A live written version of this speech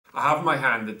I have in my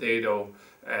hand the Dado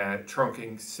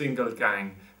trunking single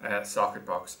gang socket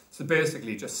box. So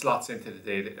basically just slots into the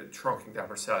Dado trunking that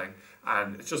we're selling,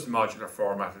 and it's just a modular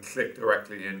format. It'll click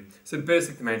directly in. So the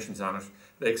basic dimensions on it.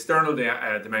 The external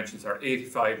dimensions are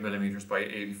 85 millimeters by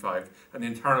 85, and the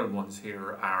internal ones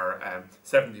here are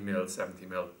 70 mil, 70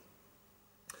 mil.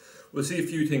 We'll see a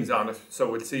few things on it. So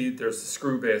we'll see there's a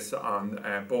screw base on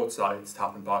both sides,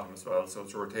 top and bottom as well, so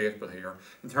it's rotatable here.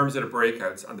 In terms of the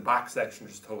breakouts, on the back section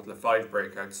there's a total of 5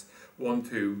 breakouts, 1,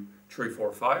 2, 3,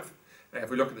 4, 5. If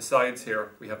we look at the sides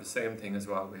here, we have the same thing as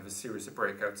well. We have a series of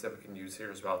breakouts that we can use here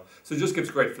as well. So it just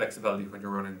gives great flexibility when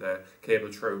you're running the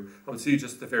cable through. And we'll see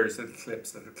just the various little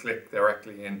clips that will click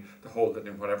directly in to hold it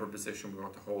in whatever position we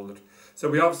want to hold it. So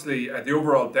we obviously, the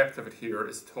overall depth of it here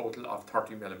is a total of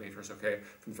 30 millimeters, okay,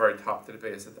 from the very top to the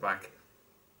base at the back.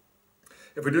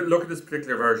 If we look at this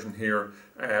particular version here,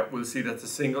 we'll see that the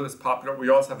single is popular. We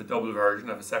also have a double version.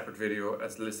 I have a separate video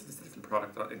as listed as the little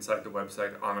product inside the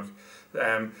website on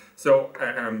it.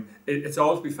 It's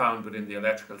all to be found within the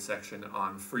electrical section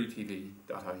on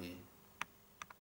freetv.ie.